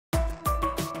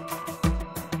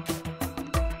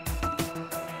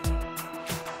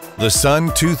The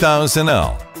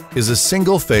SUN2000L is a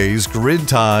single-phase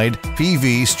grid-tied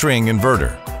PV string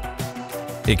inverter.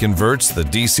 It converts the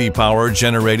DC power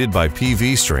generated by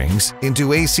PV strings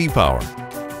into AC power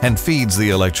and feeds the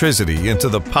electricity into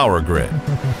the power grid.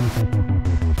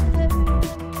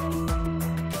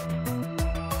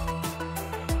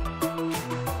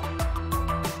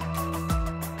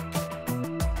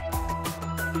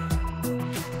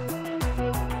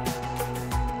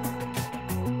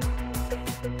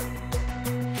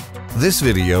 This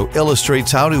video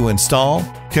illustrates how to install,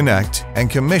 connect, and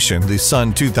commission the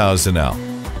SUN2000L.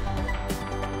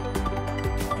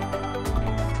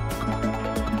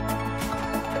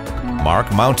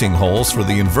 Mark mounting holes for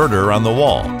the inverter on the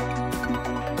wall.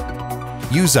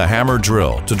 Use a hammer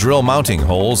drill to drill mounting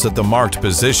holes at the marked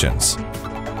positions.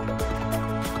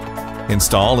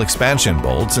 Install expansion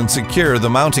bolts and secure the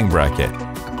mounting bracket.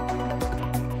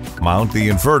 Mount the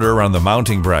inverter on the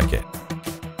mounting bracket.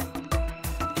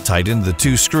 Tighten the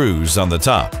two screws on the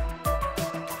top.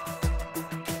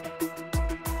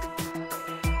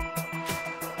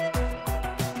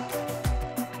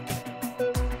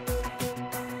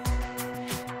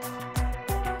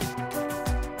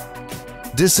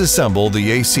 Disassemble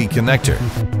the AC connector.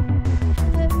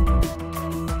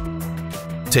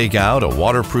 Take out a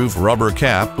waterproof rubber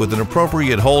cap with an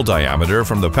appropriate hole diameter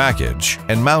from the package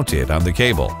and mount it on the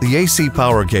cable. The AC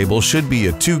power cable should be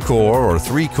a 2-core or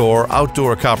 3-core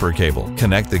outdoor copper cable.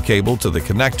 Connect the cable to the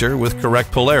connector with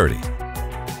correct polarity.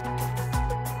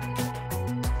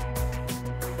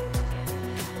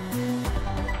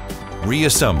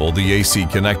 Reassemble the AC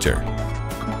connector.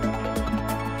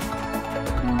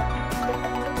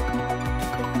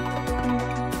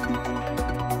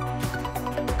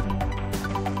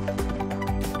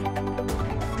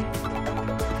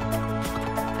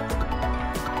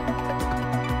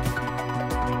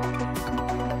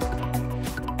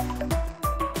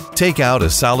 Take out a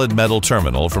solid metal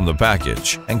terminal from the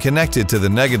package and connect it to the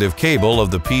negative cable of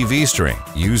the PV string.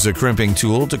 Use a crimping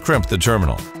tool to crimp the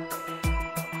terminal.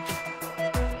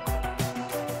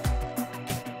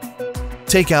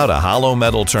 Take out a hollow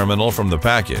metal terminal from the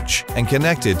package and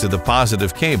connect it to the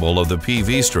positive cable of the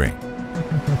PV string.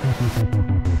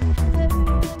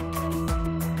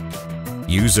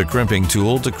 Use a crimping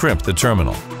tool to crimp the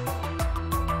terminal.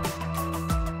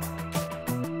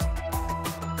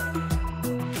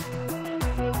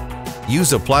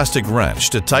 Use a plastic wrench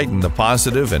to tighten the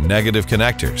positive and negative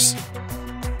connectors.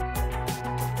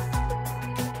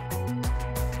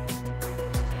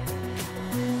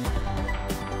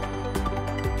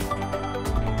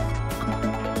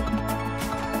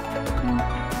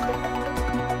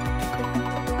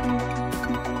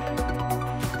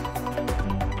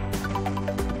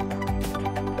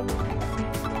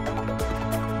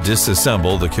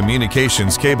 Disassemble the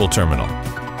communications cable terminal.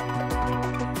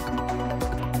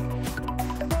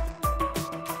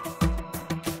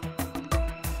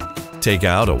 Take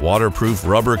out a waterproof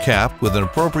rubber cap with an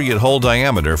appropriate hole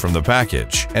diameter from the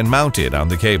package and mount it on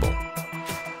the cable.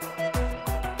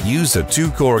 Use a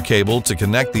 2-core cable to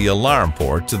connect the alarm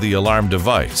port to the alarm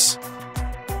device.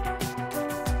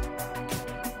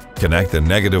 Connect the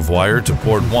negative wire to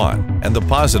port 1 and the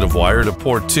positive wire to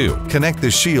port 2. Connect the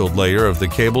shield layer of the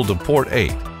cable to port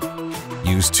 8.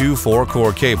 Use 2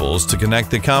 4-core cables to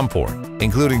connect the COM port,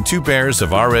 including 2 pairs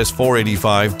of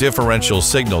RS-485 differential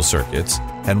signal circuits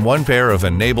and 1 pair of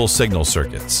enable signal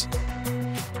circuits.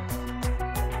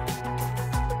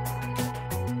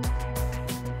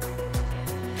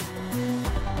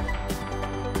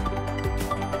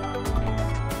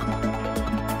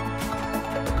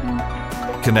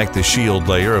 Connect the shield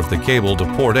layer of the cable to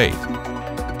port 8.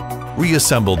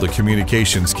 Reassemble the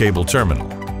communications cable terminal.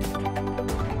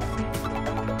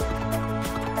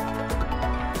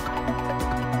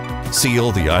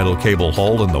 Seal the idle cable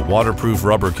hole in the waterproof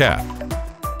rubber cap.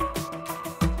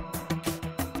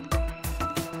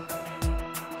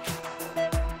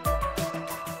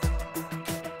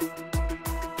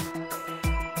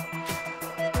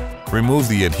 Remove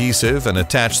the adhesive and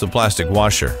attach the plastic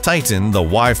washer. Tighten the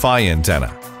Wi-Fi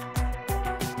antenna.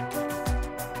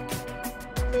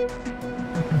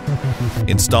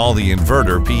 Install the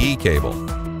inverter PE cable.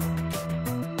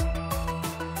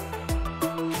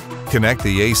 Connect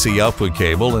the AC output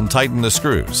cable and tighten the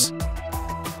screws.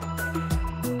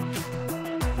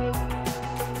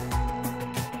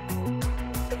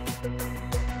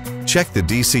 Check the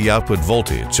DC output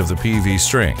voltage of the PV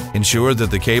string. Ensure that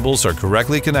the cables are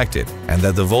correctly connected and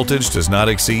that the voltage does not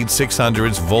exceed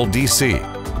 600 volt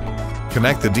DC.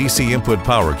 Connect the DC input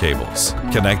power cables.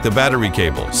 Connect the battery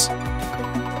cables.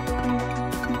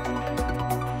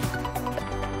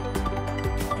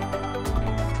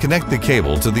 Connect the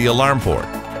cable to the alarm port.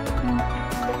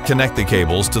 Connect the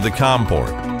cables to the COM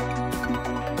port.